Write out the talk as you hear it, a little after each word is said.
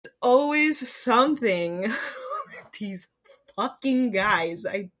always something. These fucking guys,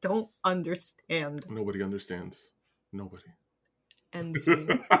 I don't understand. Nobody understands. Nobody. End scene.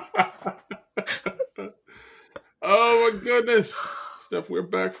 Oh my goodness. Steph, we're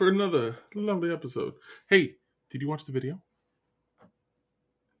back for another lovely episode. Hey, did you watch the video?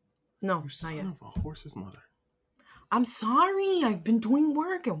 No, You not son yet. of a horse's mother. I'm sorry. I've been doing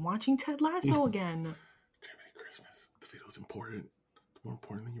work and watching Ted Lasso again. Jiminy Christmas. The video's important. It's more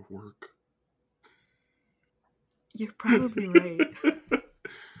important than your work. You're probably right.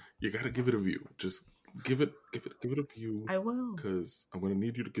 You gotta give it a view. Just give it a view. I will. Because I'm gonna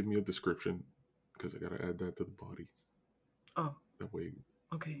need you to give me a description. Because I gotta add that to the body. Oh. That way.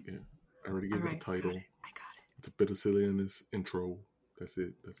 Okay. Yeah. I already gave it a title. I got it. It's a bit of silliness intro. That's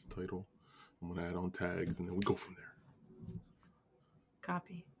it. That's the title. I'm gonna add on tags and then we go from there.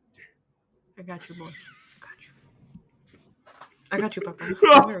 Copy. I got you, boss. I got you, Papa.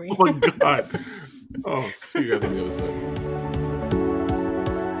 Don't worry. Oh my god. Oh, see you guys on the other side.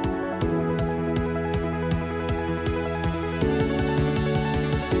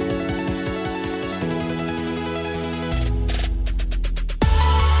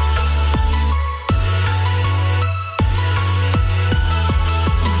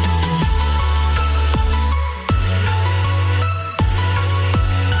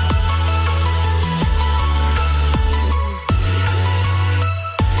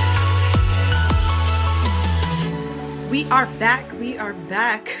 We are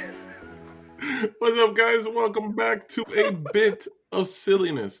back. What's up, guys? Welcome back to a bit of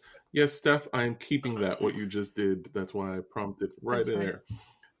silliness. Yes, Steph, I am keeping that, what you just did. That's why I prompted right in there.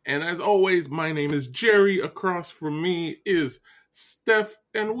 And as always, my name is Jerry. Across from me is Steph,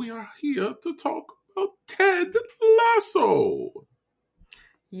 and we are here to talk about Ted Lasso.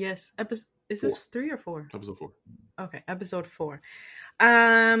 Yes. Is this 3 or 4? Episode 4. Okay, episode 4.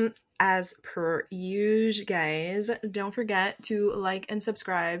 As per usual, guys, don't forget to like and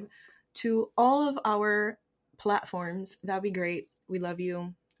subscribe to all of our platforms. That'd be great. We love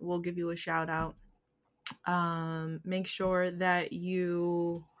you. We'll give you a shout out. Make sure that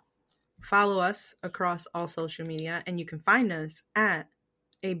you follow us across all social media, and you can find us at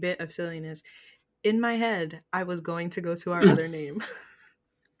A Bit of Silliness. In my head, I was going to go to our other name.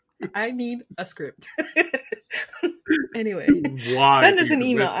 I need a script. Anyway, send us an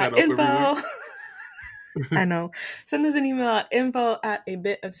email at info. I know. Send us an email at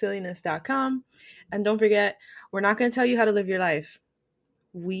info@abitofsilliness.com. And don't forget, we're not going to tell you how to live your life.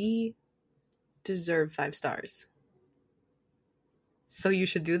 We deserve 5 stars. So you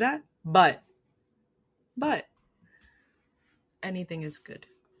should do that. But anything is good.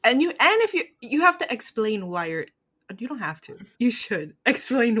 And if you have to explain why you don't have to. You should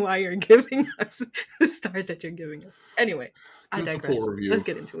explain why you're giving us the stars that you're giving us. Anyway, I digress. Let's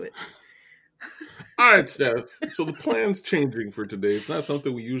get into it. All right, Steph. So the plan's changing for today. It's not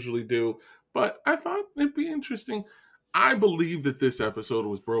something we usually do, but I thought it'd be interesting. I believe that this episode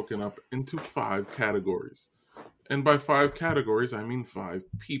was broken up into 5 categories. And by 5 categories, I mean 5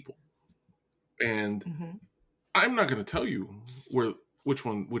 people. And I'm not going to tell you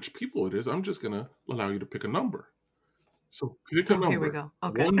which people it is. I'm just going to allow you to pick a number. So pick a number. Here we go.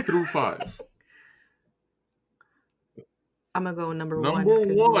 Okay. 1 through 5. I'm going to go number 1.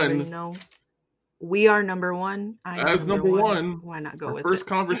 Number 1. No. We are number 1. As number 1, why not go with first it?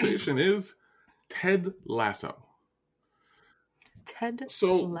 Conversation is Ted Lasso.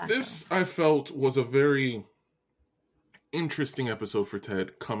 So this, I felt, was a very interesting episode for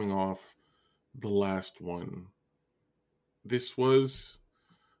Ted coming off the last one. We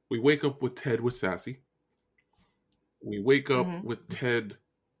wake up with Ted with Sassy. We wake up with Ted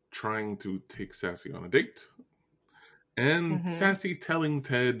trying to take Sassy on a date. And Sassy telling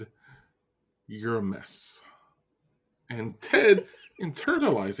Ted, "You're a mess." And Ted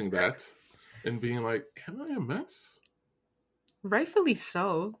internalizing that and being like, "Am I a mess?" Rightfully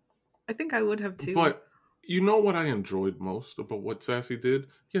so. I think I would have too. But you know what I enjoyed most about what Sassy did?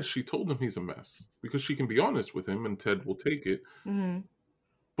 Yes, she told him he's a mess. Because she can be honest with him and Ted will take it.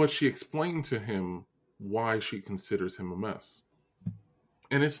 But she explained to him why she considers him a mess.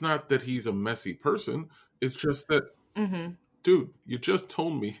 And it's not that he's a messy person. It's just that, dude, you just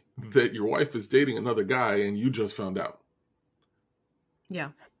told me that your wife is dating another guy and you just found out.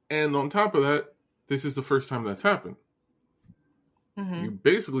 Yeah. And on top of that, this is the first time that's happened. You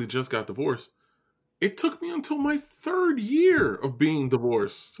basically just got divorced. It took me until my 3rd year of being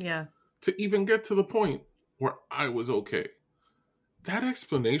divorced to even get to the point where I was okay. That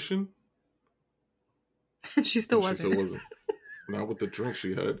explanation... She still wasn't. Not with the drink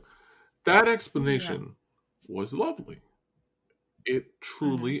she had. That explanation was lovely. it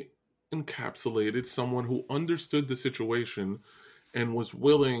Mm-hmm. truly encapsulated someone who understood the situation and was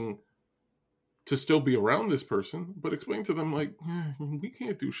willing to still be around this person, but explain to them, like, we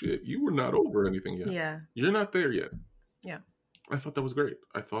can't do shit. You were not over anything yet. Yeah. You're not there yet. Yeah. I thought that was great.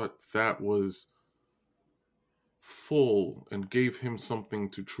 I thought that was full and gave him something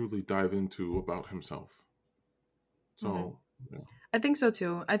to truly dive into about himself. Mm-hmm. So, yeah. I think so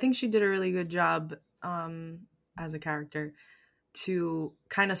too. I think she did a really good job as a character to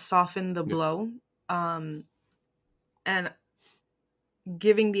kind of soften the Yeah. blow, and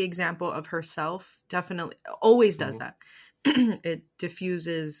giving the example of herself definitely always does Mm-hmm. that. It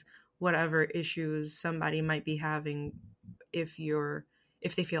diffuses whatever issues somebody might be having if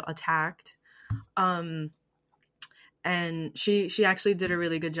they feel attacked. Um, and she actually did a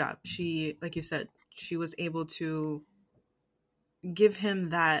really good job. She, like you said, she was able to give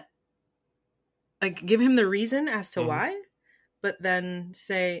him that, like, give him the reason as to Mm-hmm. why, but then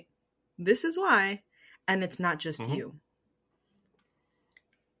say, this is why, and it's not just Mm-hmm. you.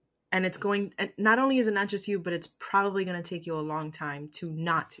 And it's going, and not only is it not just you, but it's probably going to take you a long time to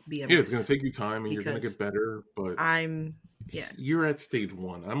not be a Yeah, it's going mess, to take you time and you're going to get because better, but I'm, yeah, you're at stage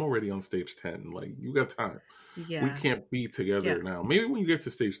 1. I'm already on stage 10. Like, you got time. We yeah, can't be yeah, together now. Maybe when you get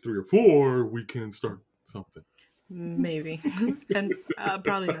to stage 3 or 4, we can start something. maybe. And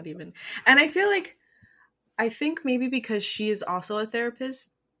probably not even. And I think maybe because she is also a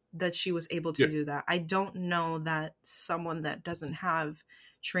therapist, that she was able to Yeah, do that. I don't know that someone that doesn't have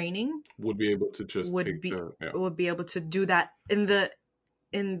training would be able to just would take be the, yeah. would be able to do that in the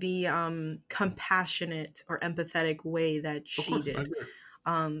compassionate or empathetic way that Of she course, I did.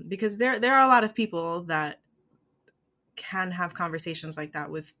 agree. Because there are a lot of people that can have conversations like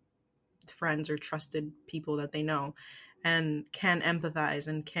that with friends or trusted people that they know, and can empathize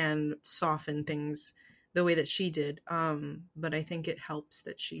and can soften things the way that she did. But I think it helps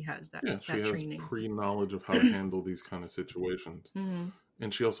that she has Yeah, she that has training. pre-knowledge of how to handle these kind of situations. Mm-hmm.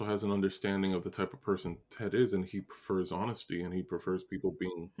 And she also has an understanding of the type of person Ted is, and he prefers honesty, and he prefers people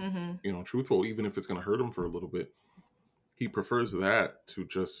being, Mm-hmm. truthful, even if it's going to hurt him for a little bit. He prefers that to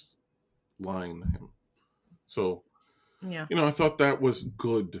just lying to him. So, Yeah. I thought that was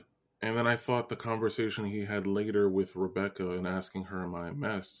good. And then I thought the conversation he had later with Rebecca and asking her, am I a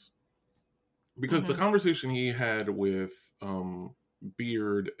mess? Because the Mm-hmm. conversation he had with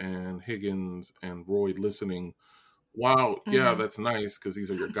Beard and Higgins and Roy listening, wow, yeah, Mm-hmm. that's nice because these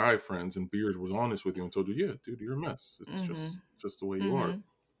are your guy friends, and Beard was honest with you and told you, yeah, dude, you're a mess. It's Mm-hmm. just the way you are. Mm-hmm.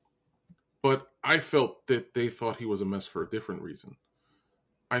 But I felt that they thought he was a mess for a different reason.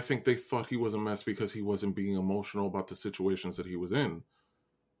 I think they thought he was a mess because he wasn't being emotional about the situations that he was in.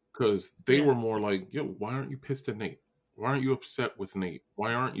 Because they Yeah. were more like, yo, why aren't you pissed at Nate? Why aren't you upset with Nate?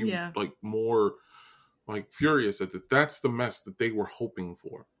 Why aren't you Yeah. like more like furious at it? That's the mess that they were hoping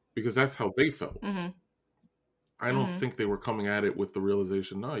for because that's how they felt. Mm-hmm. I don't Mm-hmm. think they were coming at it with the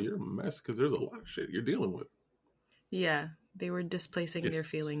realization, no, you're a mess because there's a lot of shit you're dealing with. Yeah. They were displacing their Yes.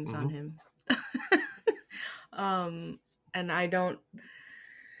 feelings on Mm-hmm. him. um and I don't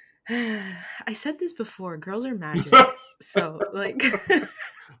I said this before, girls are magic. So like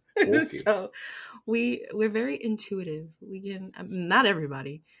Okay. so we're very intuitive. We can, not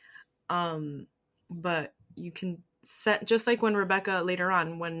everybody, um but you can set, just like when Rebecca later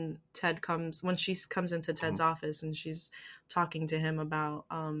on, when she comes into Ted's Mhm. office and she's talking to him about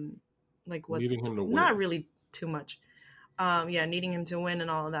like what's Needing him to not win. really too much, yeah, needing him to win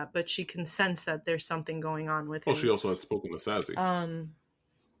and all of that, but she can sense that there's something going on with Well, she him. also had spoken to Sassy. um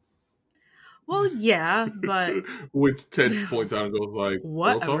well, yeah, but Which Ted points out and goes like,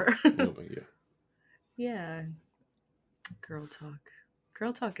 girl talk? whatever. And I'm like, Yeah, girl talk.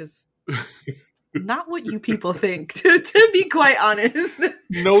 Girl talk is yeah. not what you people think, to be quite honest.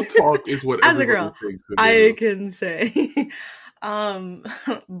 No talk is what As a everybody girl, thinks it I is. can say. um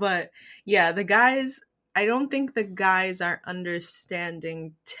but yeah, the guys, I don't think the guys are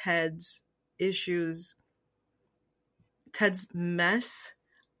understanding Ted's issues, Ted's mess,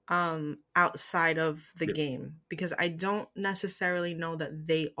 outside of the Yeah. game, because I don't necessarily know that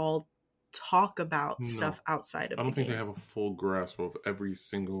they all talk about No. stuff outside I of the don't think they game. have a full grasp of every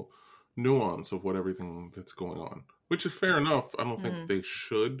single nuance of what everything that's going on. Which is fair enough. I don't think Mhm. they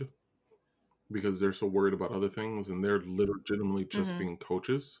should because they're so worried about other things and they're legitimately just Mhm. being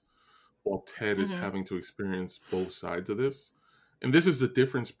coaches while Ted is Mhm. having to experience both sides of this. And this is the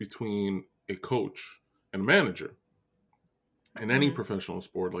difference between a coach and a manager. In any Mhm. professional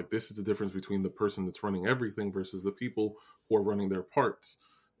sport, like this is the difference between the person that's running everything versus the people who are running their parts.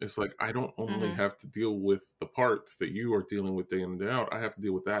 It's like I don't only Mhm. have to deal with the parts that you are dealing with day in and day out. I have to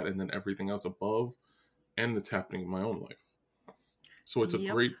deal with that and then everything else above and that's happening in my own life. So it's a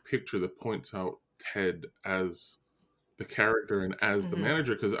Yep. great picture that points out Ted as the character and as the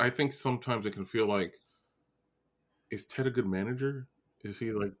manager, because I think sometimes it can feel like, is Ted a good manager? Is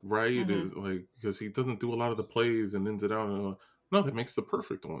he like right? Is like, because he doesn't do a lot of the plays and ins and out. No, that makes the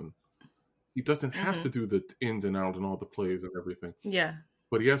perfect one. He doesn't have to do the ins and out and all the plays and everything. Yeah.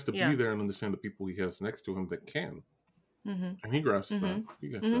 But he has to be Yeah. there and understand the people he has next to him that can. Mm-hmm. And he grasps that. He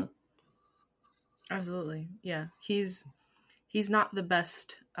gets that. Absolutely. Yeah. He's not the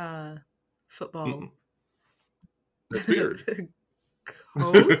best football That's weird.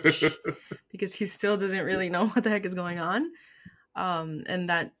 coach because he still doesn't really know what the heck is going on. And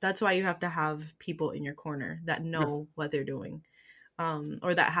that's why you have to have people in your corner that know what they're doing,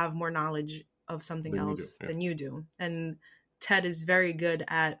 or that have more knowledge of something else than you do. And Ted is very good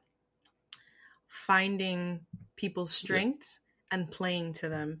at finding people's strengths and playing to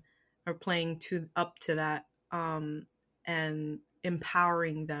them, or playing up to that, and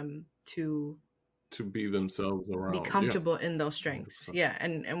empowering them to be themselves around, be comfortable in those strengths. 100%. Yeah.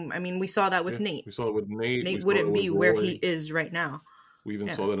 And I mean, we saw that with Nate. We saw it with Nate. Nate wouldn't be where he is right now. We even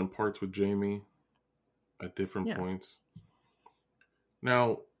saw that in parts with Jamie at different points.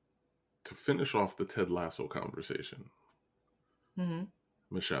 Now, to finish off the Ted Lasso conversation,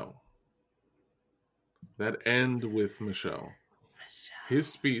 Michelle. That end with Michelle. His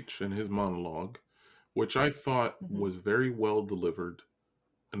speech and his monologue, which I thought was very well delivered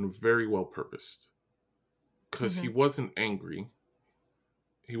and very well purposed. Because he wasn't angry.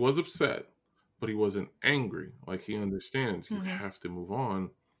 He was upset, but he wasn't angry. Like, he understands you have to move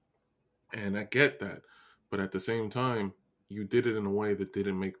on. And I get that. But at the same time, you did it in a way that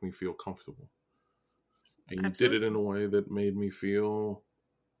didn't make me feel comfortable. And you did it in a way that made me feel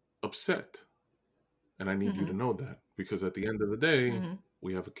upset. And I need you to know that. Because at the end of the day,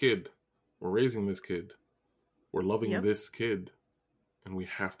 we have a kid. We're raising this kid. We're loving this kid. And we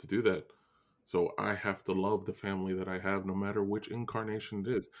have to do that. So I have to love the family that I have, no matter which incarnation it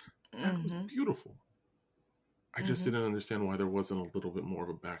is. That was beautiful. I just didn't understand why there wasn't a little bit more of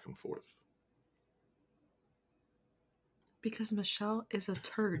a back and forth. Because Michelle is a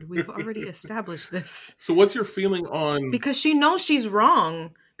turd. We've already established this. So what's your feeling on... Because she knows she's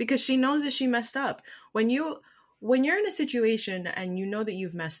wrong. Because she knows that she messed up. When you're in a situation and you know that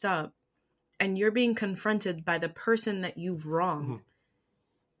you've messed up, and you're being confronted by the person that you've wronged,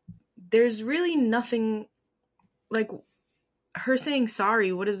 there's really nothing, like, her saying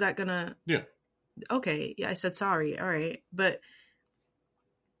sorry, what is that gonna... Yeah. Okay, yeah, I said sorry, all right. But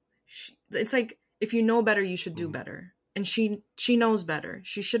it's like, if you know better, you should do better. And she knows better.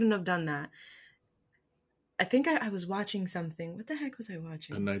 She shouldn't have done that. I think I was watching something. What the heck was I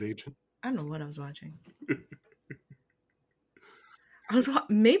watching? A Night Agent? I don't know what I was watching.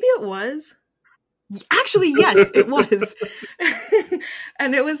 Maybe it was. Actually, yes, it was.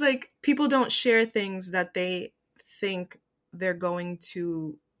 And it was like, people don't share things that they think they're going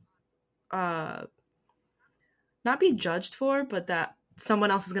to not be judged for, but that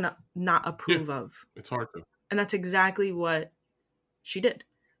someone else is going to not approve of. It's hard to. And that's exactly what she did.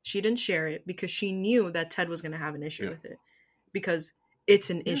 She didn't share it because she knew that Ted was going to have an issue with it. Because it's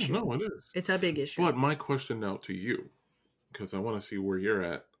an issue. No, it is. It's a big issue. But my question now to you, because I want to see where you're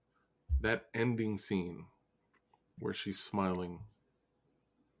at, that ending scene where she's smiling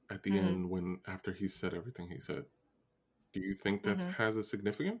at the end after he said everything he said, do you think that has a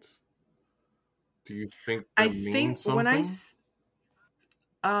significance? Do you think that means something?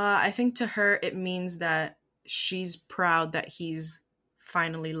 I think to her it means that she's proud that he's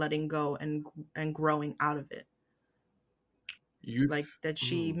finally letting go and growing out of it. Like that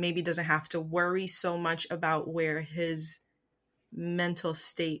she maybe doesn't have to worry so much about where his mental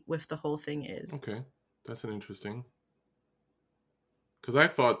state with the whole thing is. Okay, that's an interesting. Because I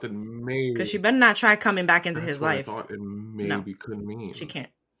thought that maybe... Because she better not try coming back into his life. I thought it maybe could mean. She can't.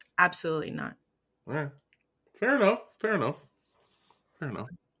 Absolutely not. All right. Fair enough.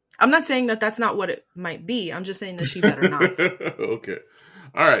 I'm not saying that that's not what it might be. I'm just saying that she better not. Okay.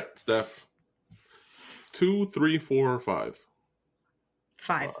 All right, Steph. 2, 3, 4, or 5?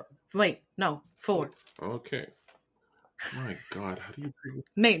 5. Wait, no, 4. Okay. My God, how do you...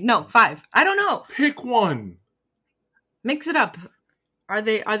 No, 5. I don't know. Pick one. Mix it up. Are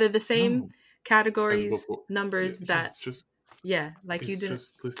they the same categories, numbers that... Just, like you didn't...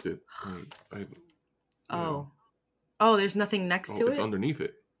 It's just listed. Oh, there's nothing next to it? It's underneath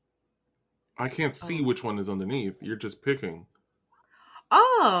it. I can't see which one is underneath. You're just picking.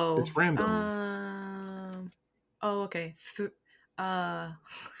 Oh. It's random. Okay.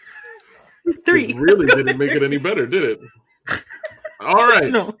 3. It really didn't make it any better, did it? All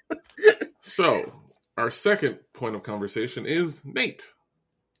right. No. So, our second point of conversation is Nate.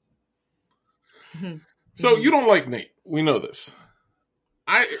 Mm-hmm. So you don't like Nate. We know this.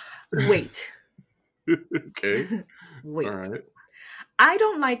 Wait. Okay. Wait. All right. I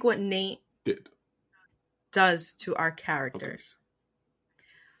don't like what Nate Did. does to our characters. Okay.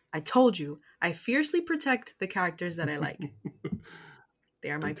 I told you, I fiercely protect the characters that I like. They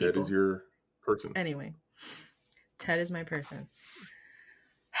are my and people. Ted is your person. Anyway, Ted is my person.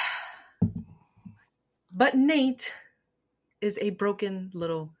 But Nate is a broken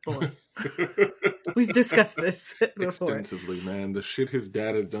little boy. We've discussed this before. Extensively, man. The shit his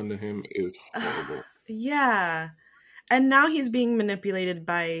dad has done to him is horrible. Yeah. And now he's being manipulated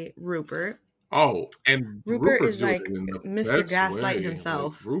by Rupert. Oh, and Rupert Rupert's is doing like it in the Mr. best Gaslight way.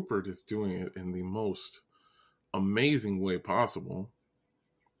 himself. Like, Rupert is doing it in the most amazing way possible.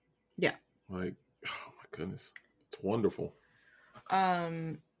 Yeah. Like, oh my goodness. It's wonderful.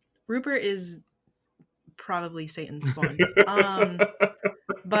 Rupert is probably Satan's spawn.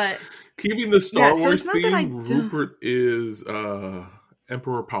 But keeping the Star Wars so theme, Rupert is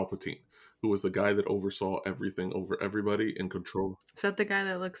Emperor Palpatine, who was the guy that oversaw everything over everybody and control. Is that the guy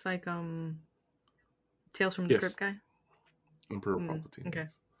that looks like Tales from the Crypt guy? Emperor Palpatine. Okay.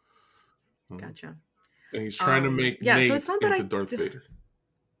 Mm-hmm. Gotcha. And he's trying to make Nate so it's not that into Darth Vader.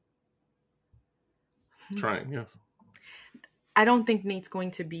 Trying, yes. I don't think Nate's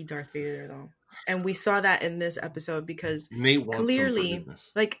going to be Darth Vader though. And we saw that in this episode because Nate wants clearly, some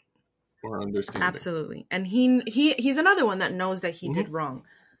forgiveness, like, or understanding. Absolutely. And he's another one that knows that he did wrong.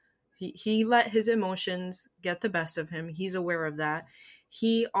 He let his emotions get the best of him. He's aware of that.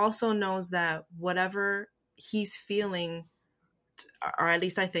 He also knows that whatever he's feeling, or at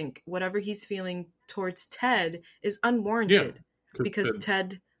least I think, whatever he's feeling towards Ted is unwarranted. Because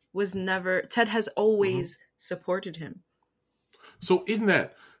Ted has always supported him. So in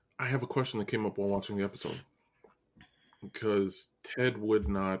that, I have a question that came up while watching the episode. Because Ted would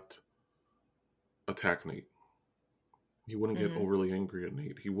not attack Nate. He wouldn't get overly angry at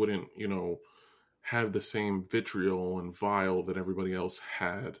Nate. He wouldn't, have the same vitriol and vile that everybody else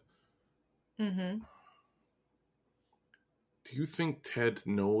had. Mm-hmm. Do you think Ted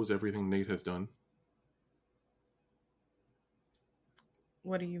knows everything Nate has done?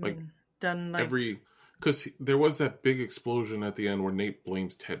 What do you mean? Done like because there was that big explosion at the end where Nate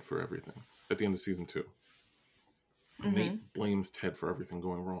blames Ted for everything at the end of season 2. Nate blames Ted for everything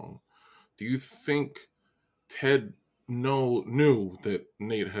going wrong. Do you think Ted knew that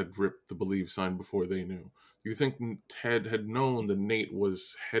Nate had ripped the believe sign before they knew? Do you think Ted had known that Nate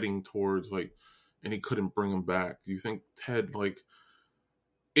was heading towards and he couldn't bring him back? Do you think Ted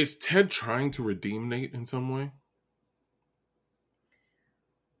is Ted trying to redeem Nate in some way?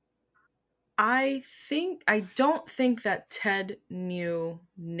 I don't think that Ted knew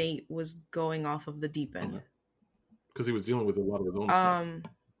Nate was going off of the deep end. Because he was dealing with a lot of his own stuff.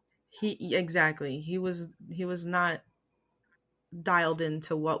 He was not dialed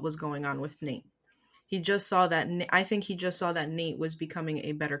into what was going on with Nate. He just saw that Nate was becoming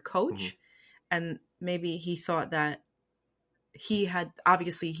a better coach, and maybe he thought that he had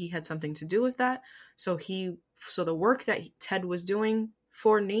something to do with that. So the work that Ted was doing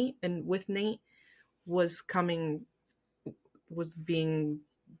for Nate and with Nate was being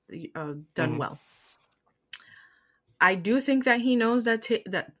done well. I do think that he knows that Tate.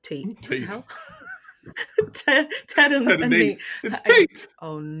 Hell? Ted and Nate. It's Tate.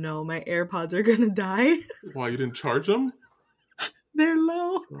 Oh no, my AirPods are gonna die. Why, you didn't charge them? They're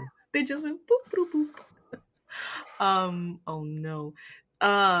low. They just went boop boop boop. Oh no.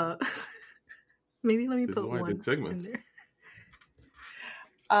 Maybe let me put one in there.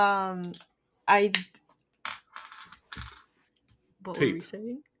 What were we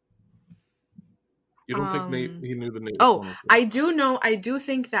saying? You don't think he knew the Nate? I do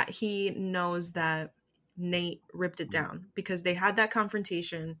think that he knows that Nate ripped it down because they had that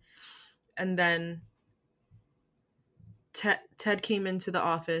confrontation, and then Ted came into the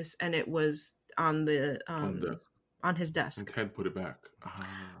office and it was on his desk. And Ted put it back.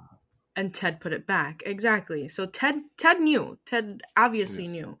 And Ted put it back. Exactly. So Ted knew. Ted obviously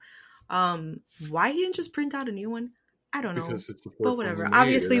knew. Why he didn't just print out a new one? I don't know. Because it's the first but whatever.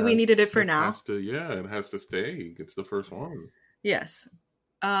 Obviously, we needed it for now. It has to stay. It's the first one. Yes.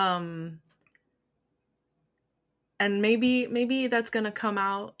 And maybe that's gonna come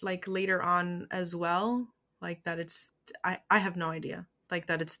out later on as well. That it's I have no idea.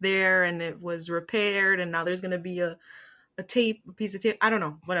 That it's there and it was repaired and now there's gonna be a piece of tape. I don't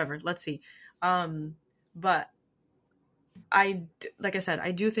know. Whatever. Let's see. But like I said,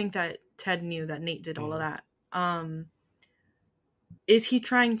 I do think that Ted knew that Nate did all of that. Is he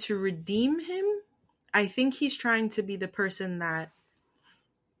trying to redeem him? I think he's trying to be the person that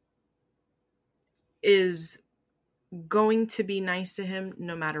is going to be nice to him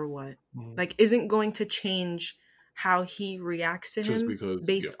no matter what. Like, isn't going to change how he reacts to Just him because, yeah.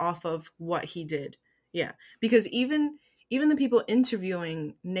 based off of what he did. Yeah. Because even the people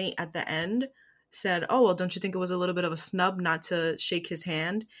interviewing Nate at the end said, "Oh, well, don't you think it was a little bit of a snub not to shake his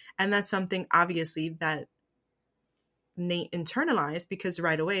hand?" And that's something obviously that Nate internalized, because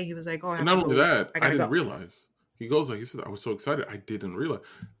right away he was like, "Oh, I And have to not only go. that, I I gotta didn't go." realize. He goes like, he said, I was so excited. I didn't realize.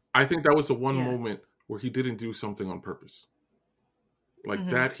 I think that was the one Yeah. moment where he didn't do something on purpose. Like Mm-hmm.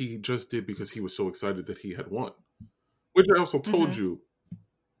 that he just did because he was so excited that he had won. Which I also told Mm-hmm. you,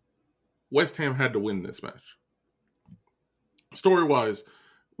 West Ham had to win this match. Story-wise,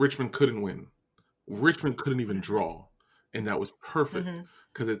 Richmond couldn't win. Richmond couldn't even Mm-hmm. draw. And that was perfect Mm-hmm.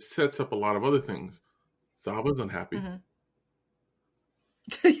 because it sets up a lot of other things. Zava's unhappy. Mm-hmm.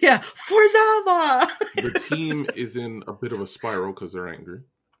 Yeah, for Zava. The team is in a bit of a spiral because they're angry.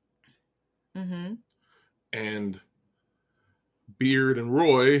 Mm-hmm. And Beard and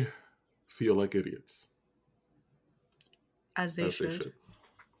Roy feel like idiots. As they As they should. should.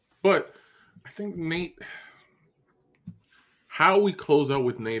 But I think Nate, how we close out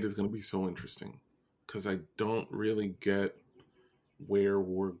with Nate is going to be so interesting because I don't really get where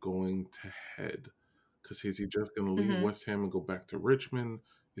we're going to head. Because is he just going to leave Mm-hmm. West Ham and go back to Richmond?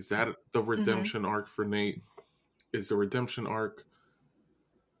 Is that the Mm-hmm. redemption arc for Nate? Is the redemption arc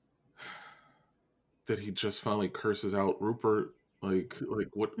that he just finally curses out Rupert? Like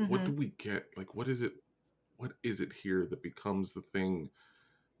what Mm-hmm. do we get? Like what is it? What is it here that becomes the thing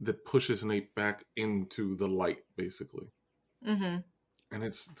that pushes Nate back into the light, basically? Mm-hmm. And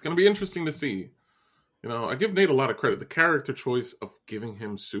it's going to be interesting to see. You know, I give Nate a lot of credit. The character choice of giving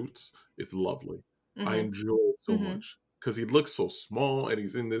him suits is lovely. I Mm-hmm. enjoy it so Mm-hmm. much because he looks so small and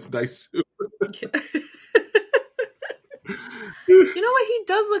he's in this nice suit. Yeah. You know what? He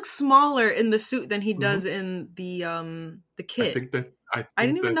does look smaller in the suit than he Mhm. does in the I kit. think that I I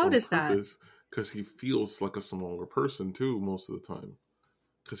didn't think even that's on notice that. purpose because he feels like a smaller person too most of the time.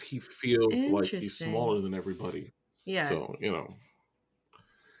 Because he feels like he's Interesting. smaller than everybody. Yeah. So you know,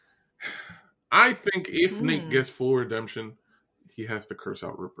 I think if Nate Hmm. gets full redemption, he has to curse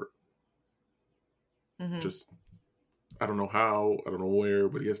out Rupert. Mm-hmm. Just I don't know how, I don't know where,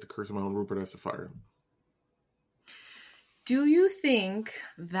 but he has to curse him out, and Rupert has to fire him. Do you think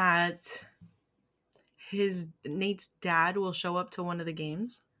that his Nate's dad will show up to one of the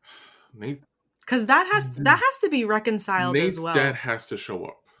games? Nate, Because that has to be reconciled as Nate's dad well. has to show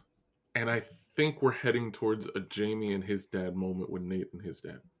up, and I think we're heading towards a Jamie and his dad moment with Nate and his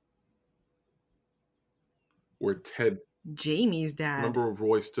dad, where Ted. Jamie's dad. Remember,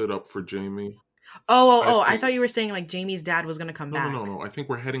 Roy stood up for Jamie. I thought you were saying like Jamie's dad was gonna come back. No. I think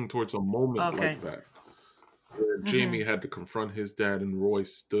we're heading towards a moment Okay. like that, where Mm-hmm. Jamie had to confront his dad, and Roy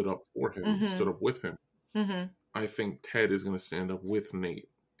stood up for him, Mm-hmm. stood up with him. Mm-hmm. I think Ted is going to stand up with Nate,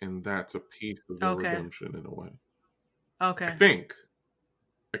 and that's a piece of the Okay. redemption in a way. I Okay. think.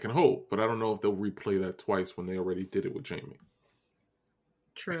 I can hope, but I don't know if they'll replay that twice when they already did it with Jamie. I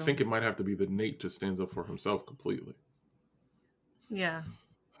True. think it might have to be that Nate just stands up for himself completely. Yeah.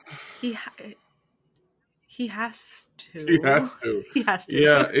 He ha- he has He to. has to. He has to.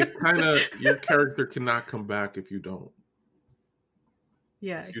 Yeah, it kind of, your character cannot come back if you don't.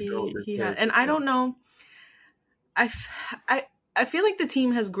 Yeah, If you don't, your he has, character and I can't. don't know. I, f- I feel like the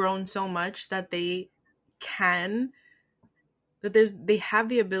team has grown so much that can they have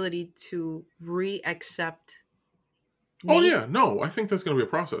the ability to re-accept Oh Nate, yeah, no, I think that's going to be a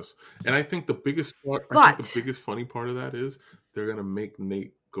process, and I think the biggest part, I think the but biggest funny part of that is they're going to make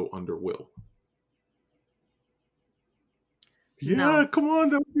Nate go under Will. Yeah, no, come on,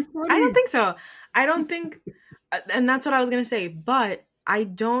 that would be I don't funny. think so. I don't think, and that's what I was gonna say. But I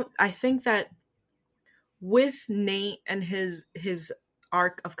don't. I think that with Nate and his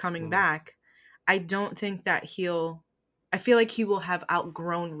arc of coming Mhm. back, I don't think that he'll. I feel like he will have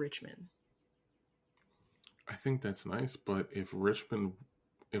outgrown Richmond. I think that's nice, but if we're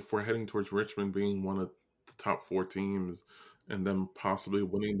heading towards Richmond being one of the top four teams, and them possibly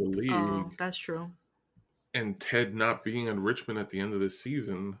winning the Oh, league, that's true. and Ted not being in Richmond at the end of the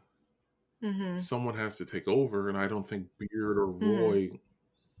season, Mm-hmm. someone has to take over, and I don't think Beard or Mm-hmm. Roy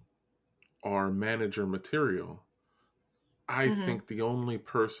are manager material. I Mm-hmm. think the only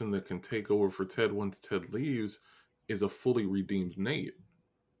person that can take over for Ted once Ted leaves is a fully redeemed Nate.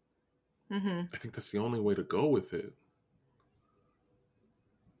 Mm-hmm. I think that's the only way to go with it.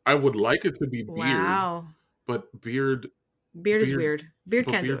 I would like it to be Beard, Wow. but Beard Beard is Beard weird. Beard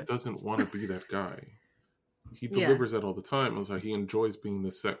but can't do Beard it. doesn't want to be that guy. he Yeah. delivers that all the time. It was like he enjoys being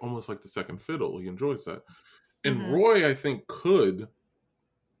almost like the second fiddle. He enjoys that. And Mm-hmm. Roy, I think, could,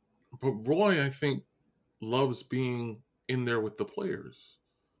 but Roy, I think, loves being in there with the players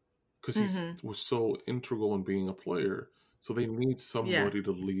because he Mm-hmm. was so integral in being a player. So they need Yeah. somebody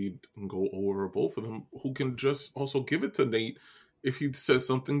to lead and go over both of them who can just also give it to Nate if he says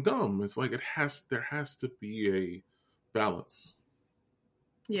something dumb. It's like there has to be a balance.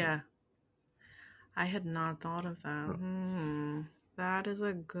 Yeah. I had not thought of that. That is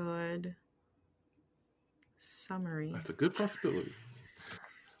a good summary. That's a good possibility.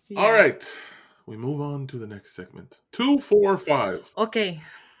 All Yeah. right. We move on to the next segment. 2, 4, 5. Okay.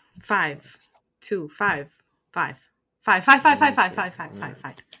 5, 2, 5, 5, 5, 5, 5, 5, 5, 5, 5, 5,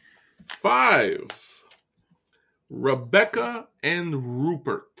 5. 5. Rebecca and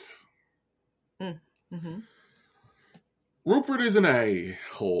Rupert. Mm-hmm. Rupert is an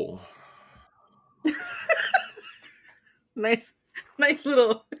a-hole. Nice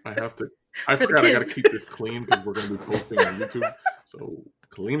little I for the forgot I got to kids. keep this clean because we're going to be posting on YouTube. So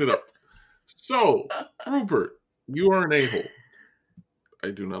clean it up. So, Rupert, you are an a-hole.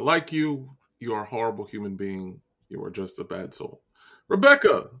 I do not like you. You are a horrible human being. You are just a bad soul.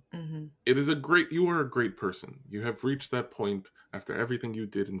 Rebecca, Mm-hmm. you are a great person. You have reached that point after everything you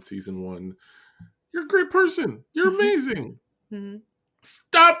did in season 1. You're a great person. You're amazing. Mm-hmm.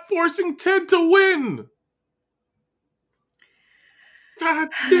 Stop forcing Ted to win. God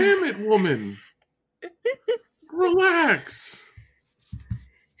damn it, woman. Relax.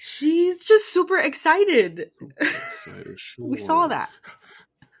 She's just super excited. Sure. We saw that.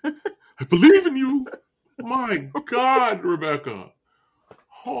 I believe in you. My God, Rebecca.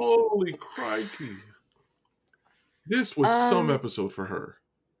 Holy crikey. This was some episode for her.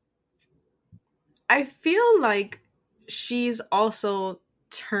 I feel like she's also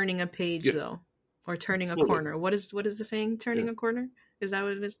turning a page though, or turning a corner. What is the saying? Turning a corner? Is that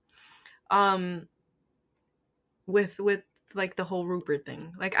what it is? With like the whole Rupert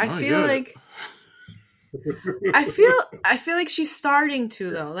thing. Like I feel like I feel like she's starting to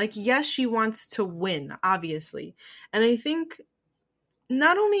though. Like yes, she wants to win, obviously. And I think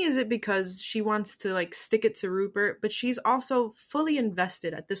not only is it because she wants to like stick it to Rupert, but she's also fully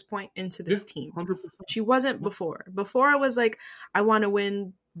invested at this point into this team. 100%. She wasn't before. Before it was like, I want to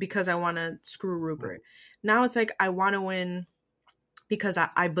win because I want to screw Rupert. Now it's like, I want to win because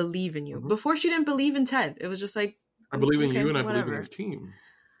I believe in you. Before she didn't believe in Ted. It was just like, I believe in okay, you and I whatever. believe in this team.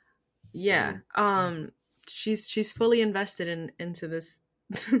 Yeah. She's fully invested into this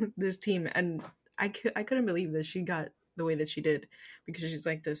this team, and I couldn't believe that she got the way that she did, because she's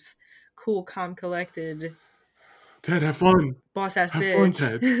like this cool, calm, collected Ted, have fun. Boss ass have bitch. Fun,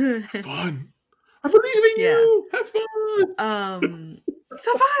 Ted. Have fun. I believe in you. Have fun.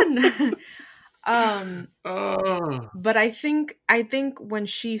 So fun. But I think when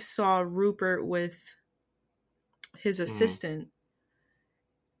she saw Rupert with his assistant,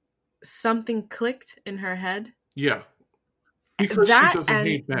 something clicked in her head. Yeah. Because she doesn't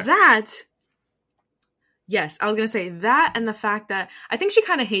hate Bex. Yes, I was going to say that, and the fact that I think she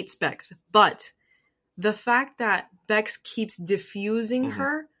kind of hates Bex, but the fact that Bex keeps diffusing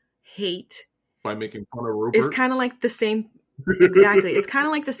her hate by making fun of Rupert is kind of like the same. Exactly. It's kind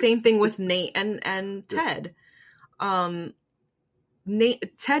of like the same thing with Nate and Ted. Ted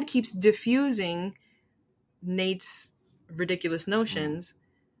keeps diffusing Nate's ridiculous notions,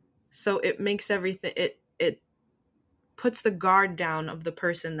 so it makes everything it puts the guard down of the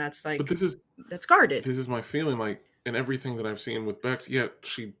person that's like, but that's guarded. This is my feeling, like in everything that I've seen with Bex,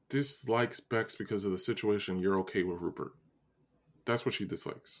 she dislikes Bex because of the situation. You're okay with Rupert. That's what she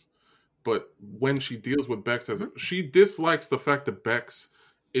dislikes. But when she deals with Bex, she dislikes the fact that Bex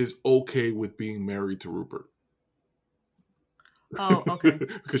is okay with being married to Rupert. Oh, okay.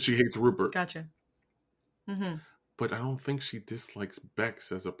 Because she hates Rupert. Gotcha. But I don't think she dislikes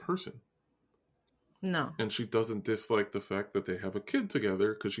Bex as a person. No. And she doesn't dislike the fact that they have a kid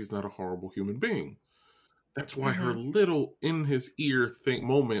together because she's not a horrible human being. That's why her little in his ear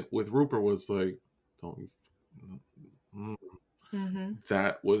moment with Rupert was like, don't you...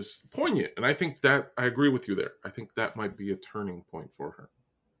 That was poignant. And I think that, I agree with you there. I think that might be a turning point for her.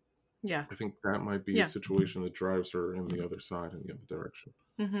 Yeah. I think that might be a situation that drives her in the other side, in the other direction.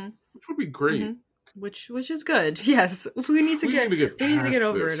 Which would be great. Which is good. Yes. We need to get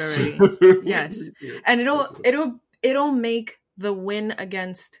over it already. Yes. And it'll make the win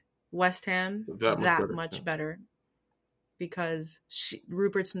against West Ham that much better. Because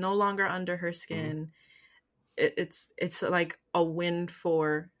Rupert's no longer under her skin. It's like a win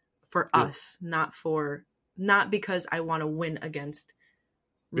for us, not because I want to win against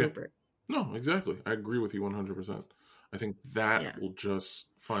Rupert. No, exactly. I agree with you 100%. I think that Yeah. will just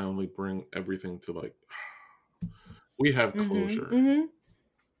finally bring everything to like, we have Mm-hmm. closure. Mm-hmm. Yeah.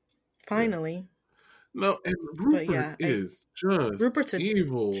 Finally. No, and But Rupert yeah, I is just Rupert's a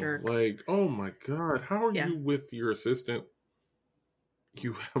evil. jerk. Like, oh my God, how are Yeah. you with your assistant?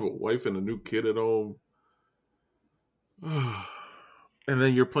 You have a wife and a new kid at home. And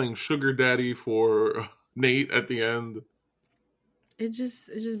then you're playing sugar daddy for Nate at the end. It just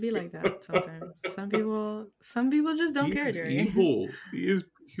be like that sometimes. Some people just don't care, He's Jerry. evil. He is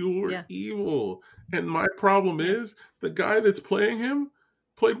pure Yeah. evil. And my problem Yeah. is the guy that's playing him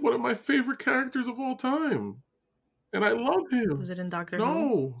played one of my favorite characters of all time. And I love Was him. it in Doctor Who?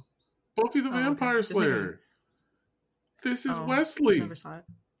 No. Buffy the Oh, okay. Vampire Just making. Slayer. This is Oh, never Wesley. saw it.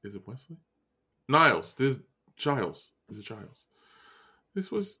 Is it Wesley? Niles. This is Giles. Is it Giles? This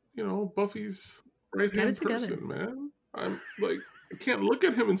was, Buffy's right Get it hand together. person, man. I'm like, I can't look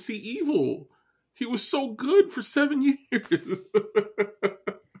at him and see evil. He was so good for 7 years.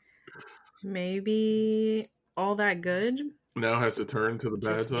 Maybe all that good Now has to turn to the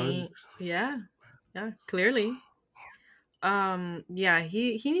bad just side. ain't. Yeah. Yeah. Clearly. Yeah.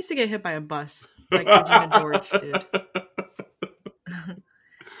 He needs to get hit by a bus like Regina George did,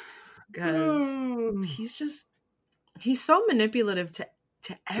 because he's so manipulative to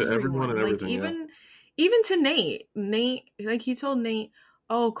To everyone everyone. and Like everything, yeah. even to Nate. Nate, like he told Nate,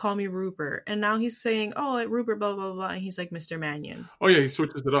 "Oh, call me Rupert," and now he's saying, "Oh, Rupert, blah blah blah," and he's like Mr. Mannion. Oh yeah, he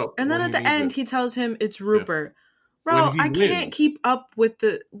switches it up And then when at he the needs end, it. he tells him it's Yeah. Rupert. When Bro, he I can't wins. keep up with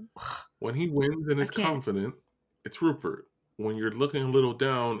the. When he wins and I is can't. confident, it's Rupert. When you're looking a little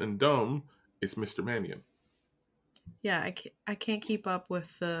down and dumb, it's Mr. Mannion. Yeah, I can't keep up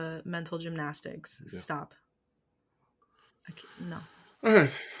with the mental gymnastics. Yeah. Stop. No. All right.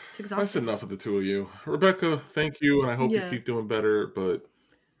 It's That's exhausting. enough of the two of you. Rebecca, thank you, and I hope you Yeah, keep doing better, but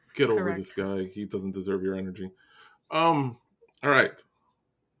get over this correct. guy. He doesn't deserve your energy. All right.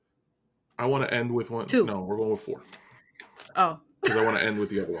 I want to end with one. 2. No, we're going with 4. Oh. Because I want to end with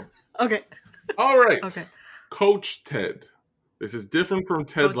the other one. Okay. All right. Okay. Coach Ted. This is different from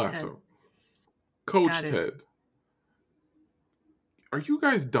Ted Coach Lasso. Ted. Coach Got it. Ted. Are you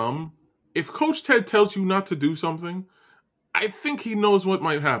guys dumb? If Coach Ted tells you not to do something, I think he knows what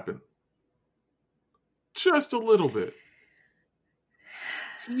might happen. Just a little bit.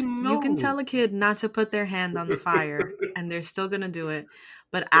 He You can knows. tell a kid not to put their hand on the fire and they're still going to do it.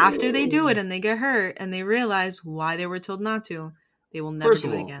 But after they do it and they get hurt and they realize why they were told not to, they will never First do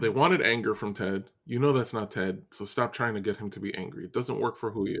of it all, again. they wanted anger from Ted. You know that's not Ted, so stop trying to get him to be angry. It doesn't work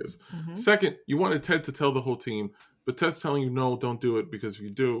for who he is. Mm-hmm. Second, you wanted Ted to tell the whole team, but Ted's telling you no, don't do it, because if you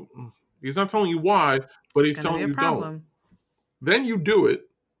do, he's not telling you why, but he's It's going to telling be a you don't. problem. Then you do it,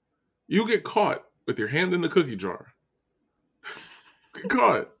 you get caught with your hand in the cookie jar. Get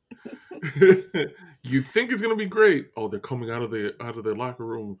caught. You think it's gonna be great. Oh, they're coming out of the locker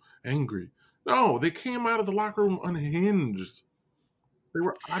room angry. No, they came out of the locker room unhinged. They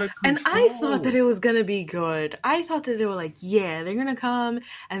were out of And I thought that control. it was going to be good. I thought that they were like, yeah, they're going to come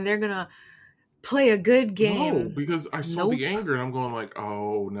and they're going to play a good No, game. because I saw the Nope. anger and I'm going like,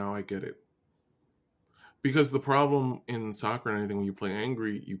 oh, now I get it. Because the problem in soccer and anything, when you play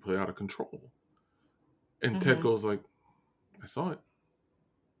angry, you play out of control. And Ted Mm-hmm. goes like, I saw it.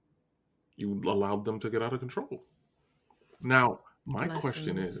 You allowed them to get out of control. Now, my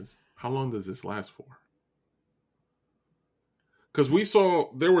question Lessons. is, how long does this last for? Because we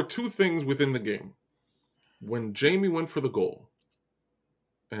saw there were 2 things within the game. When Jamie went for the goal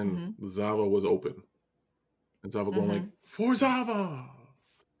and Mm-hmm. Zava was open. And Zava going like, Mm-hmm. for Zava!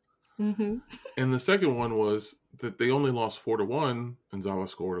 Mm-hmm. And the second one was that they only lost 4-1 and Zava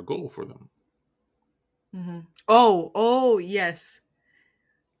scored a goal for them. Mm-hmm. Oh, yes.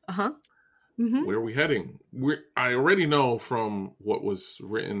 Uh-huh. Mm-hmm. Where are we heading? I already know from what was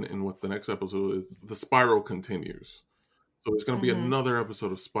written in what the next episode is, the spiral continues. So there's going to be Mm-hmm. another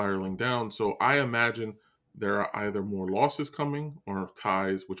episode of spiraling down. So I imagine there are either more losses coming or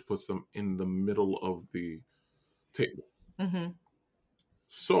ties, which puts them in the middle of the table. Mm-hmm.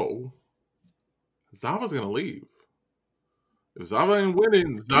 So Zava's going to leave. If Zava ain't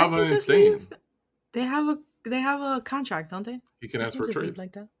winning, Can't Zava he ain't just staying. leave? They have a contract, don't they? He can He ask can't for a just trade. leave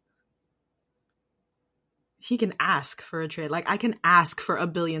like that. He can ask for a trade. Like, I can ask for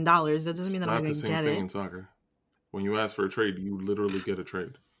 $1 billion. That doesn't It's mean that I'm not going the to same get thing it. in soccer. When you ask for a trade, you literally get a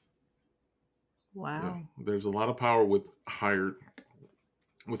trade. Wow. Yeah. There's a lot of power with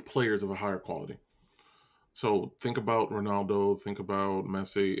players of a higher quality. So think about Ronaldo, think about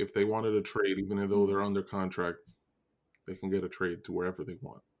Messi. If they wanted a trade, even though they're under contract, they can get a trade to wherever they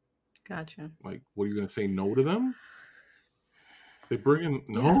want. Gotcha. Like, what are you going to say no to them? They bring in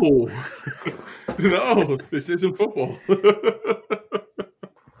Yeah. no, no. This isn't football.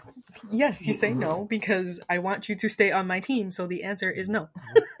 Yes, you say no because I want you to stay on my team. So the answer is no.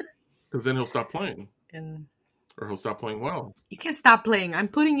 Because then he'll stop playing, And or he'll stop playing well. you can't stop playing. I'm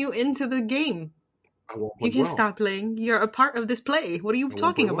putting you into the game. I won't play You can well. stop playing. You're a part of this play. What are you I won't play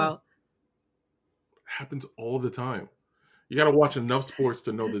talking well. about? It happens all the time. You got to watch enough sports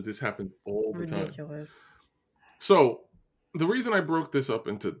to know This that this happens all the time. ridiculous. So the reason I broke this up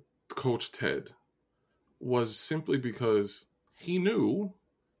into Coach Ted was simply because he knew,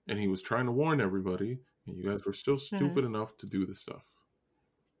 and he was trying to warn everybody, and you guys were still stupid enough to do the stuff.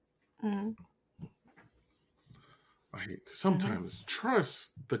 Mm-hmm. Like, sometimes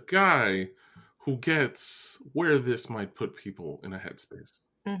trust the guy who gets where this might put people in a headspace.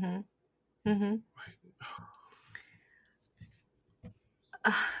 Mm-hmm. Mm-hmm.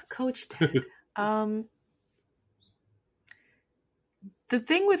 Like, Coach Ted. The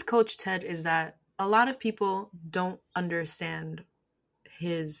thing with Coach Ted is that a lot of people don't understand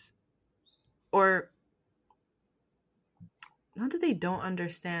his, or not that they don't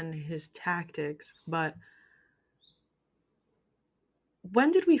understand his tactics, but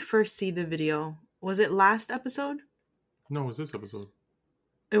when did we first see the video? Was it last episode? no, it's this episode.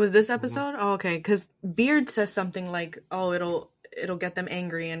 It was this episode? Oh, okay. Because Beard says something like, oh, it'll get them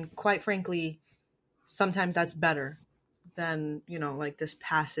angry. And quite frankly, sometimes that's better than, like this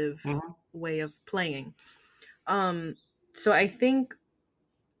passive way of playing. So I think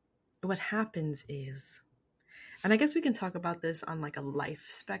what happens is, and I guess we can talk about this on like a life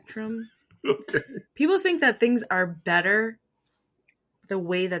spectrum. Okay. People think that things are better the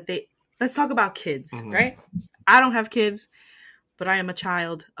way that let's talk about kids, right? I don't have kids, but I am a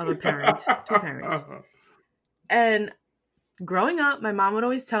child of a parent, two parents. And growing up, my mom would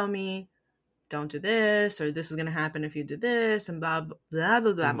always tell me, don't do this, or this is going to happen if you do this, and blah, blah, blah,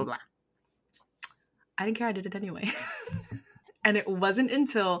 blah, blah, blah, blah. I didn't care. I did it anyway. And it wasn't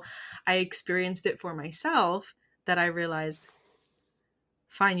until I experienced it for myself that I realized,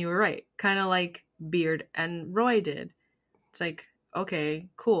 fine, you were right. Kind of like Beard and Roy did. It's like, okay,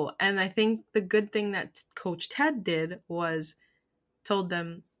 cool. And I think the good thing that Coach Ted did was told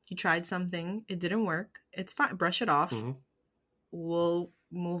them, you tried something, it didn't work, it's fine, brush it off. We'll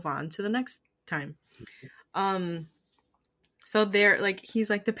move on to the next time. So they're like, he's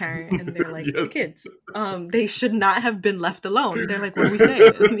like the parent and they're like the kids. They should not have been left alone. They're like, what do we say?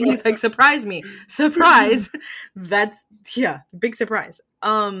 And he's like, surprise me. Surprise. That's big surprise.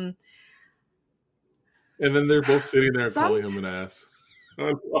 And then they're both sitting there calling him an ass.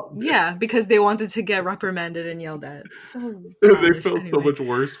 Yeah, because they wanted to get reprimanded and yelled at. So they felt so much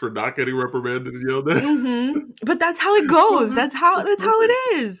worse for not getting reprimanded and yelled at. But that's how it goes. That's how it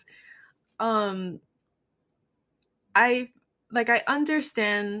is. I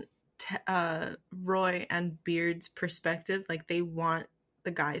understand Roy and Beard's perspective. Like, they want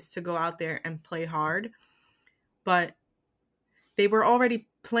the guys to go out there and play hard, but they were already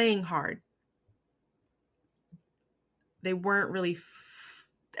playing hard. They weren't really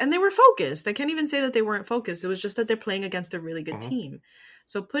and they were focused. I can't even say that they weren't focused. It was just that they're playing against a really good team.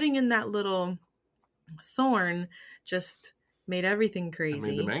 So putting in that little thorn just made everything crazy. It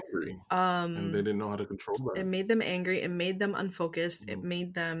made them angry. And they didn't know how to control that. It made them angry. It made them unfocused. It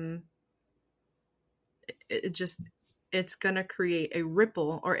made them... It's going to create a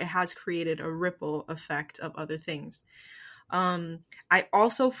ripple, or it has created a ripple effect of other things. I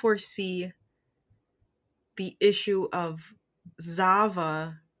also foresee the issue of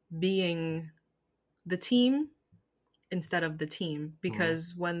Zava being the team instead of the team,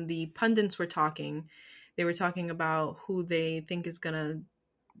 because when the pundits were talking, they were talking about who they think is going to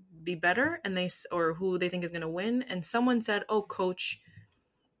be better, or who they think is going to win. And someone said, oh, Coach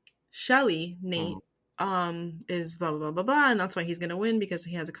Nate, is blah, blah, blah, blah, blah. And that's why he's going to win, because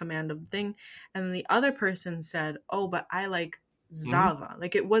he has a command of the thing. And then the other person said, oh, but I like Zava.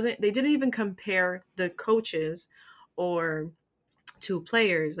 Like, it wasn't, they didn't even compare the coaches or two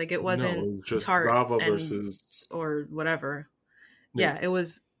players. Like, it wasn't just Tart Zava versus or whatever. Yeah,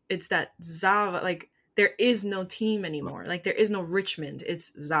 it's that Zava, like, there is no team anymore. Like, there is no Richmond.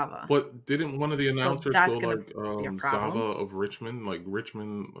 It's Zava. But didn't one of the announcers go like Zava of Richmond? Like,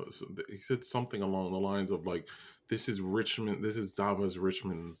 Richmond, he said something along the lines of like, this is Richmond, this is Zava's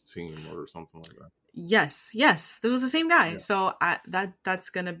Richmond team, or something like that. Yes, it was the same guy. Yeah. So that's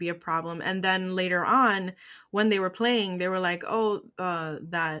gonna be a problem. And then later on, when they were playing, they were like, "Oh,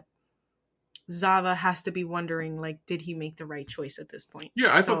 that Zava has to be wondering, like, did he make the right choice at this point?"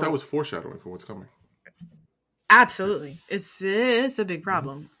 Yeah, I thought that was foreshadowing for what's coming. Absolutely, it's a big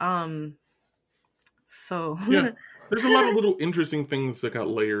problem. So yeah, There's a lot of little interesting things that got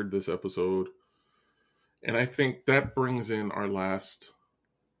layered this episode. And I think that brings in our last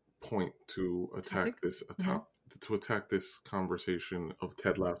point to attack Topic? this Mm-hmm. to attack this conversation of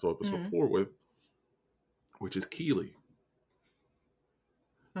Ted Lasso episode Mm-hmm. 4 with, which is Keeley.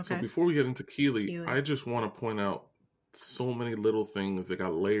 So Okay. before we get into Keeley, Keeley. I just want to point out so many little things that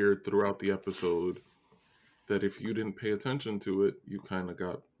got layered throughout the episode that if you didn't pay attention to it, you kind of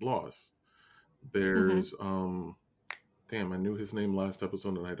got lost. There's damn, I knew his name last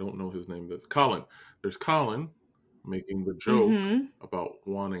episode and I don't know his name. That's Colin. There's Colin making the joke Mm-hmm. about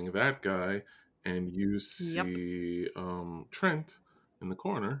wanting that guy, and you Yep. see Trent in the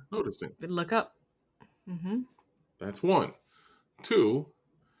corner noticing. Look up. Mm-hmm. That's one. Two,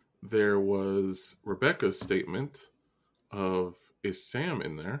 there was Rebecca's statement of, is Sam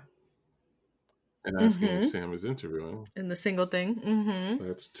in there? And asking if Sam is interviewing. In the single thing. Mm-hmm.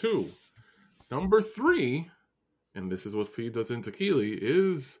 That's two. Number three, and this is what feeds us into Keeley,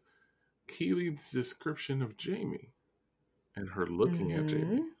 is Keeley's description of Jamie and her looking at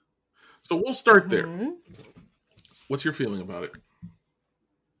Jamie. So we'll start there. What's your feeling about it?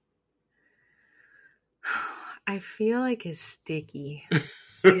 I feel like it's sticky.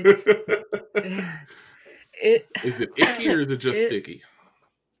 Is it icky or is it just sticky?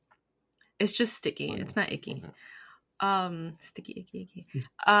 It's just sticky. Okay. It's not icky. Okay. Sticky, icky.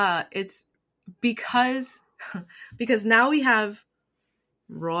 It's because now we have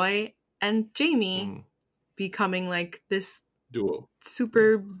Roy and Jamie becoming like this duo,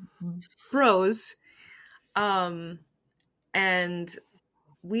 super bros. And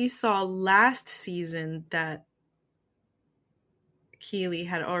we saw last season that Keeley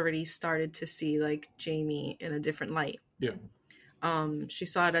had already started to see like Jamie in a different light. Yeah. She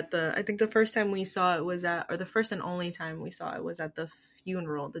saw it at I think the first time we saw it was or the first and only time we saw it was at the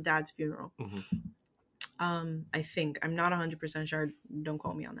funeral, the dad's funeral. I think. I'm not 100% sure. Don't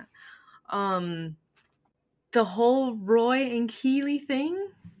quote me on that. The whole Roy and Keeley thing,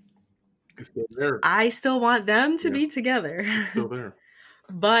 it's still there. I still want them to be together. It's still there.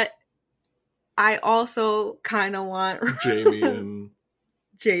 But I also kind of want Jamie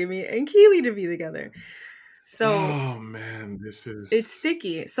and Keeley to be together. So, oh man, it's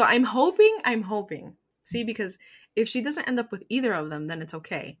sticky. So I'm hoping. See, because if she doesn't end up with either of them, then it's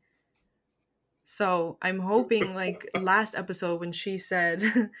okay. So I'm hoping, like last episode when she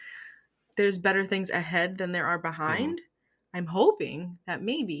said there's better things ahead than there are behind, I'm hoping that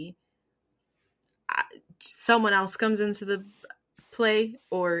maybe someone else comes into the play,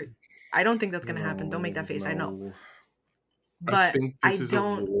 or I don't think that's going to happen. Don't make that face. I know. But I think this is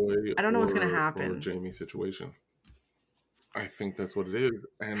don't know what's going to happen. Or a Jamie situation. I think that's what it is.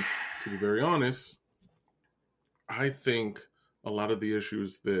 And to be very honest, I think a lot of the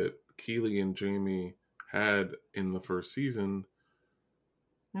issues that Keeley and Jamie had in the first season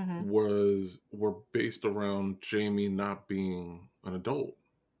were based around Jamie not being an adult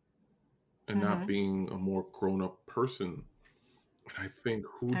and not being a more grown-up person. And I think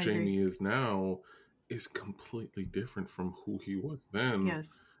who Jamie is now is completely different from who he was then.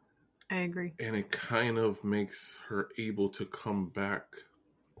 Yes, I agree. And it kind of makes her able to come back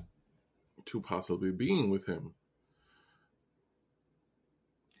to possibly being with him.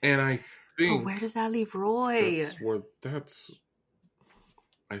 And I think... But where does that leave Roy?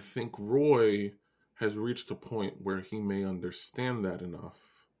 I think Roy has reached a point where he may understand that enough.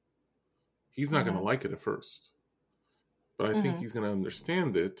 He's not going to like it at first. But I think he's going to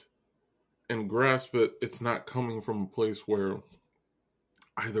understand it and grasp it. It's not coming from a place where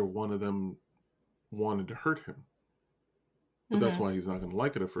either one of them wanted to hurt him. But that's why he's not going to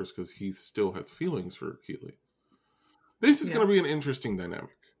like it at first, because he still has feelings for Keeley. This is going to be an interesting dynamic.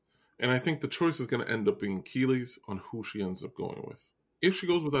 And I think the choice is going to end up being Keeley's on who she ends up going with. If she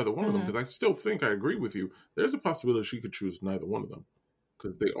goes with either one of them, because I still think, I agree with you, there's a possibility she could choose neither one of them,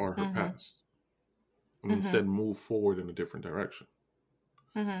 because they are her past. And instead move forward in a different direction.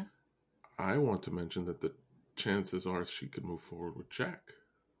 I want to mention that the chances are she could move forward with Jack.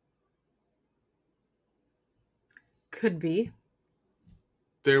 Could be.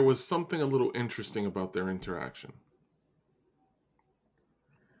 There was something a little interesting about their interaction.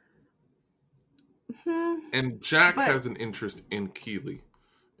 And Jack has an interest in Keeley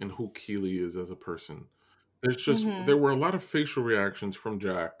and who Keeley is as a person. There's just there were a lot of facial reactions from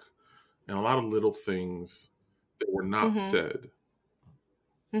Jack and a lot of little things that were not said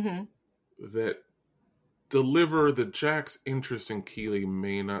that deliver that Jack's interest in Keeley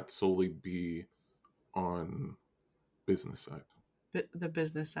may not solely be on business side. The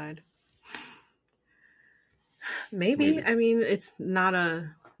business side. Maybe. I mean, it's not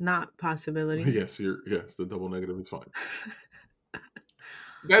a not possibility. Yes, the double negative is fine.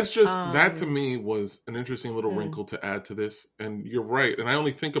 That's just that to me was an interesting little wrinkle to add to this, and you're right. And I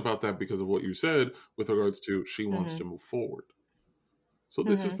only think about that because of what you said with regards to she wants to move forward. So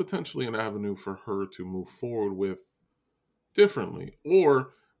this is potentially an avenue for her to move forward with differently,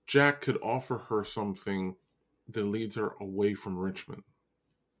 or Jack could offer her something that leads her away from Richmond.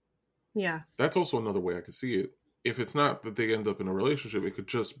 Yeah, that's also another way I could see it. If it's not that they end up in a relationship, it could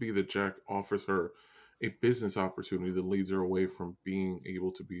just be that Jack offers her a business opportunity that leads her away from being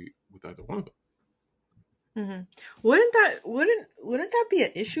able to be with either one of them. Wouldn't that be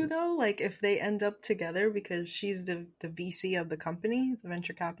an issue though? Like if they end up together because she's the VC of the company, the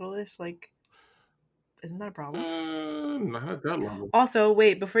venture capitalist, like isn't that a problem? Not at that level. Also,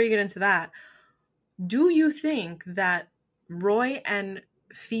 wait, before you get into that, do you think that Roy and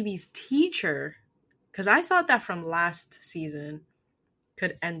Phoebe's teacher, because I thought that from last season,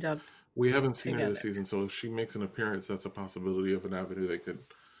 could end up We haven't seen together. her this season, so if she makes an appearance, that's a possibility of an avenue they could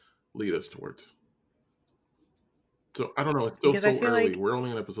lead us towards. So I don't know. It's still so early. Like we're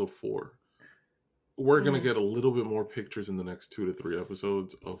only in episode 4. We're going to get a little bit more pictures in the next 2 to 3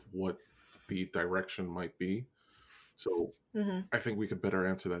 episodes of what the direction might be. So I think we could better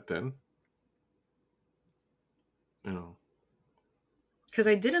answer that then. You know. Because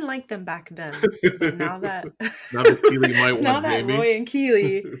I didn't like them back then. But now that Keely might want now that Jamie. Roy and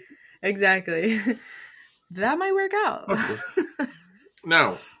Keely, exactly, that might work out.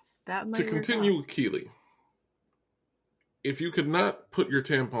 Now, to continue with Keely, if you could not put your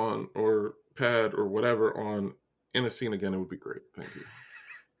tampon or pad or whatever on in a scene again, it would be great. Thank you.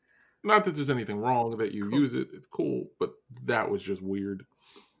 Not that there's anything wrong that you use it. It's cool, but that was just weird.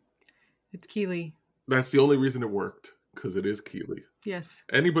 It's Keely. That's the only reason it worked, because it is Keely. Yes.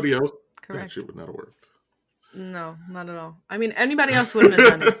 Anybody else, correct, that shit would not have worked. No, not at all. I mean, anybody else wouldn't have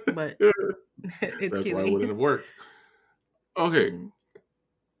done it, but it's That's Keely. why it wouldn't have worked. Okay.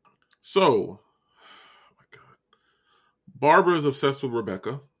 So, oh my God. Barbara is obsessed with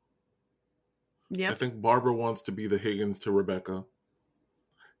Rebecca. Yeah. I think Barbara wants to be the Higgins to Rebecca.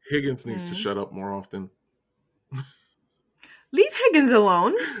 Higgins needs to shut up more often. Leave Higgins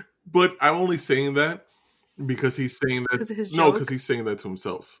alone. But I'm only saying that because he's saying that. Because he's saying that to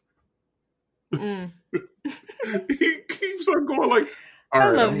himself. He keeps on going like, all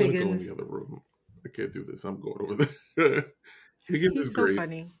right, I'm going to go in the other room. I can't do this. I'm going over there. Higgins is great. So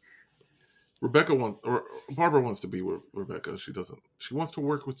funny. Barbara wants to be with Rebecca. She doesn't. She wants to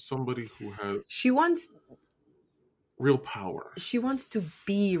work with somebody who has. She wants real power. She wants to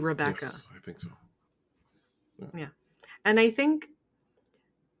be Rebecca. Yes, I think so. Yeah. And I think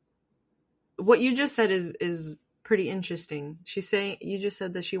what you just said is pretty interesting. You just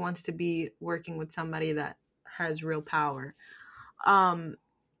said that she wants to be working with somebody that has real power. And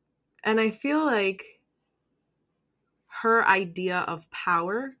I feel like her idea of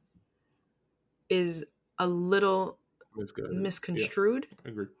power is a little misconstrued. Yeah, I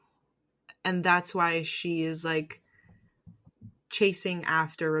agree. And that's why she is like chasing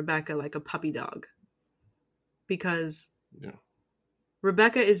after Rebecca like a puppy dog. Because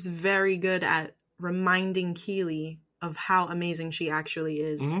Rebecca is very good at reminding Keely of how amazing she actually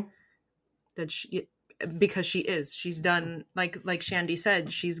is. Because she's done, like Shandy said,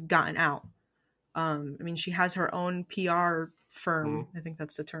 she's gotten out. I mean, she has her own PR firm. I think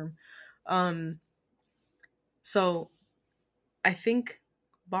that's the term. So I think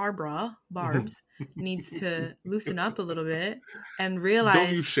Barbs needs to loosen up a little bit and realize. Don't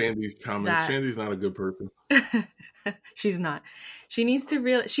use Shandy's comments. Shandy's not a good person. She's not. She needs to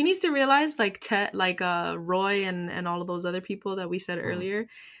realize, like Roy and all of those other people that we said earlier,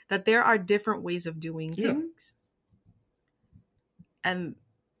 that there are different ways of doing things, and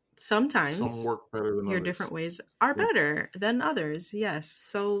sometimes some work better than your others. Different ways are better than others. Yes,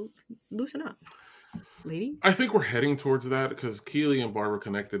 so loosen up, lady. I think we're heading towards that because Keely and Barbara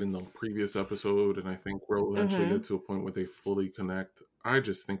connected in the previous episode, and I think we'll eventually get to a point where they fully connect. I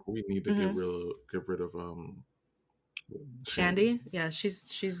just think we need to get rid of Shandy. Yeah,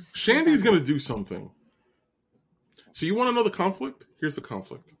 she's Shandy's gonna do something. So you want to know the conflict? Here's the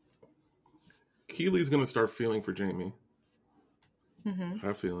conflict. Keely's gonna start feeling for Jamie.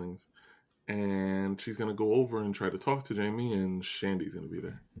 Have feelings, and she's gonna go over and try to talk to Jamie, and Shandy's gonna be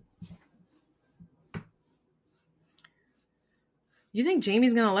there. You think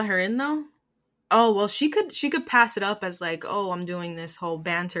Jamie's gonna let her in though? Oh well, she could pass it up as like, oh, I'm doing this whole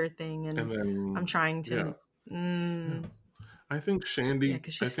banter thing, and then, I'm trying to. I think Shandy.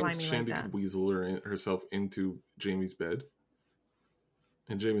 She's slimy Shandy could weasel herself into Jamie's bed,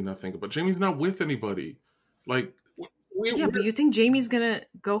 and Jamie not think about. Jamie's not with anybody. Like Yeah, but you think Jamie's gonna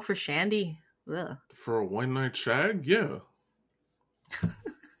go for Shandy? Ugh. For a one night shag? Yeah.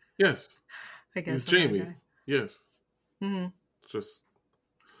 Yes. I guess He's Jamie. Okay. Yes. Mm-hmm. Just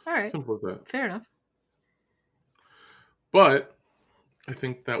all right. Simple as that. Fair enough. But I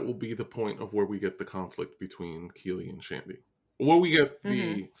think that will be the point of where we get the conflict between Keely and Shandy. Where we get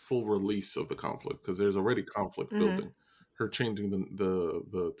the full release of the conflict, because there's already conflict building. Her changing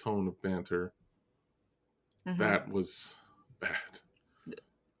the tone of banter. That was bad.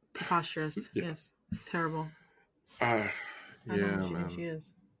 Preposterous. Yeah. Yes. It's terrible. Yeah, I know what she thinks she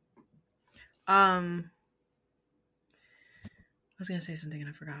is. I was gonna say something and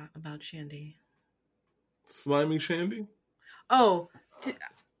I forgot about Shandy. Slimy Shandy? Oh.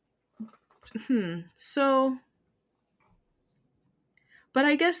 So. But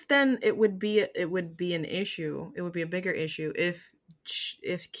I guess then it would be an issue. It would be a bigger issue if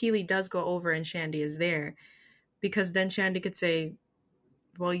Keely does go over and Shandy is there, because then Shandy could say,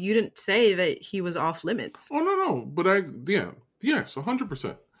 "Well, you didn't say that he was off limits." Oh no! But yes,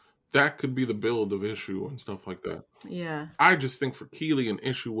 100%. That could be the build of issue and stuff like that. Yeah. I just think for Keely, an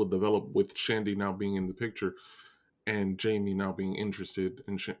issue will develop with Shandy now being in the picture, and Jamie now being interested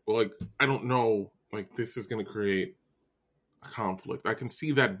in Shandy. Like, I don't know. Like, this is going to create conflict. I can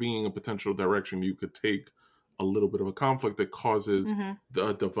see that being a potential direction you could take, a little bit of a conflict that causes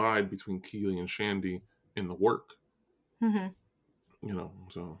the divide between Keely and Shandy in the work.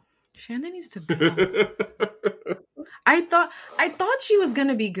 So Shandy needs to build. I thought she was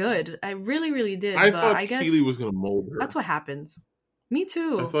gonna be good. I really, really did. I thought Keely was gonna mold her. That's what happens. Me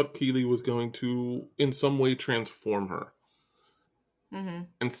too. I thought Keely was going to, in some way, transform her.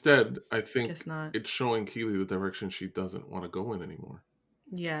 Instead, I think it's showing Keely the direction she doesn't want to go in anymore.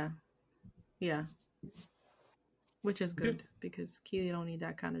 Yeah. Which is good, because Keely don't need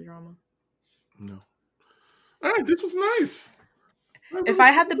that kind of drama. No. All right, this was nice. If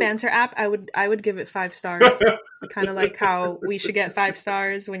I had the banter app, I would give it 5 stars. Kind of like how we should get 5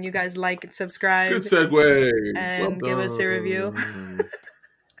 stars when you guys like and subscribe. Good segue. And give us a review.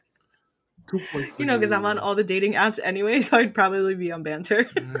 Because I'm on all the dating apps anyway, so I'd probably be on banter.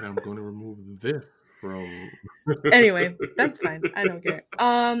 Right, I'm going to remove this from... Anyway, that's fine. I don't care.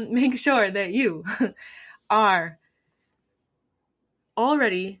 Make sure that you are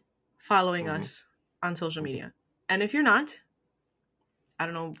already following us on social media. And if you're not, I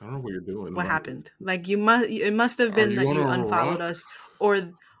don't know what you're doing. What happened? Like, it must have been that you unfollowed us, or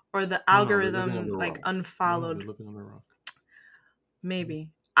the algorithm unfollowed. They're living on a rock. Maybe.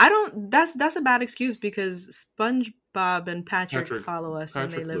 I don't. That's a bad excuse, because SpongeBob and Patrick follow us,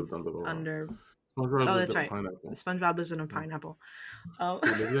 and they live under. Oh, that's right. SpongeBob lives in a pineapple. Oh, he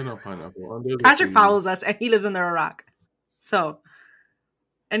lives in a pineapple. Patrick follows us, and he lives under a rock. So,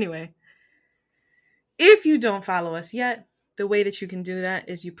 anyway, if you don't follow us yet, the way that you can do that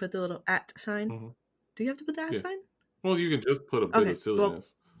is you put the little @ sign. Do you have to put the @ sign? Well, you can just put a bit of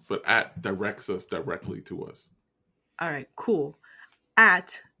silliness, but @ directs us directly to us. All right, cool.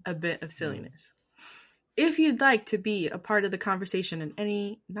 @ a bit of silliness. If you'd like to be a part of the conversation not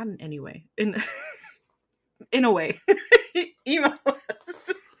in any way, in a way, email us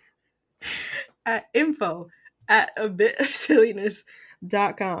at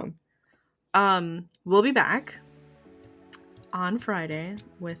info@abitofsilliness.com. We'll be back on Friday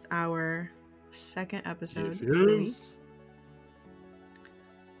with our 2nd episode. Yes.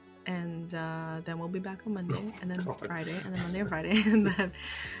 And then we'll be back on Monday, and then Friday, and then Monday and Friday,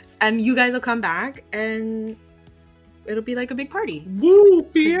 and you guys will come back, and it'll be like a big party. Woo!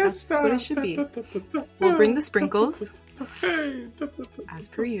 That's what it should be. We'll bring the sprinkles, as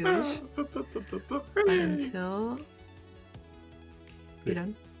per usual. But until you're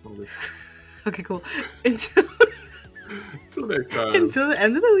done. Okay, cool. Until next time. Until the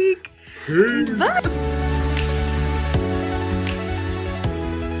end of the week. Peace. Bye.